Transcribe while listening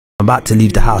I'm about to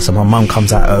leave the house and my mum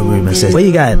comes out of her room and says, where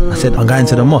you going? I said, I'm going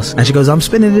to the mosque. And she goes, I'm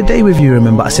spending the day with you,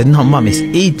 remember? I said, no mum, it's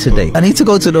Eid today. I need to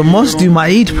go to the mosque, do my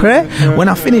Eid prayer. When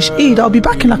I finish Eid, I'll be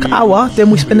back in like an hour.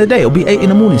 Then we spend the day. It'll be 8 in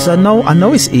the morning. So no, I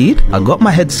know it's Eid. I got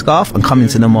my headscarf and coming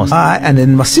to the mosque. Alright, and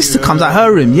then my sister comes out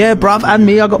her room. Yeah, bruv, and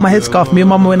me, I got my headscarf. Me and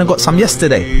mum went and got some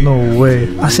yesterday. No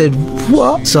way. I said,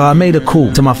 what? So I made a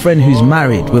call to my friend who's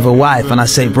married with a wife, and I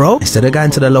say, bro, instead of going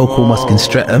to the local mosque in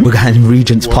Streatham, we're going to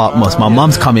Regent's Park Mosque. My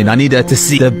mum's coming. I need her to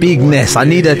see the bigness. I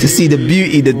need her to see the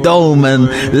beauty, the dome, and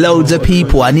loads of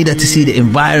people. I need her to see the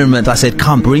environment. I said,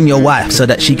 come, bring your wife so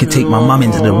that she could take my mum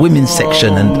into the women's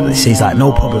section. And she's like,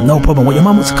 no problem, no problem. Well, your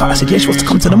mum wants to come. I said, yeah, she wants to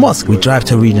come to the mosque. We drive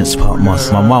to Regent's Park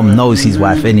Mosque. My mum knows his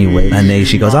wife anyway, and then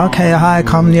she goes, okay, hi,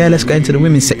 come, yeah, let's go into the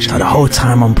women's section. So the whole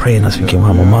time I'm praying, I was thinking,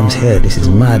 wow, my mum's here, this is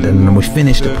mad. And then we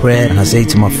finished the prayer, and I say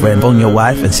to my friend, phone your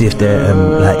wife and see if they're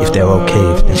if they're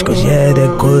okay. And she goes, yeah,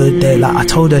 they're good. They're like, I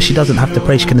told her she doesn't have to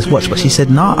pray, she can just watch. But she said,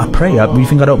 nah, I pray. You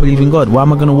think I don't believe in God? Why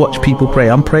am I going to watch people pray?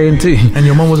 I'm praying too. And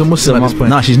your mum was a Muslim at this point?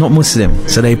 No, she's not Muslim.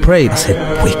 So they prayed. I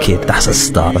said, wicked, that's a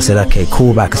start. I said, okay,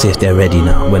 call back and see if they're ready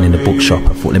now. I went in the bookshop.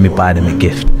 I thought, let me buy them a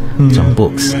gift, some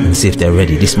books, and see if they're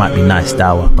ready. This might be nice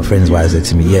dawah. My friend's wife said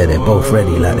to me, yeah, they're both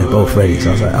ready. Like, they're both ready. So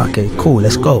I was like, okay, cool,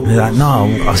 let's go. And they're like,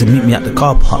 no. I said, meet me at the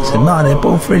car park. I said, no, they're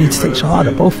both ready to take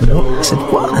shahada, both of them. I said,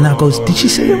 what? And I goes, did she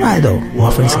say you're right though?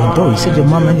 My friend said, bro, you said your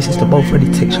mum and your sister both ready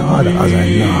to take shahada. I was like,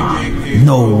 nah,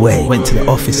 no way. Went to the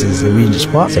offices in Regent's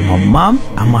Park, said my mum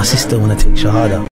and my sister want to take shahada.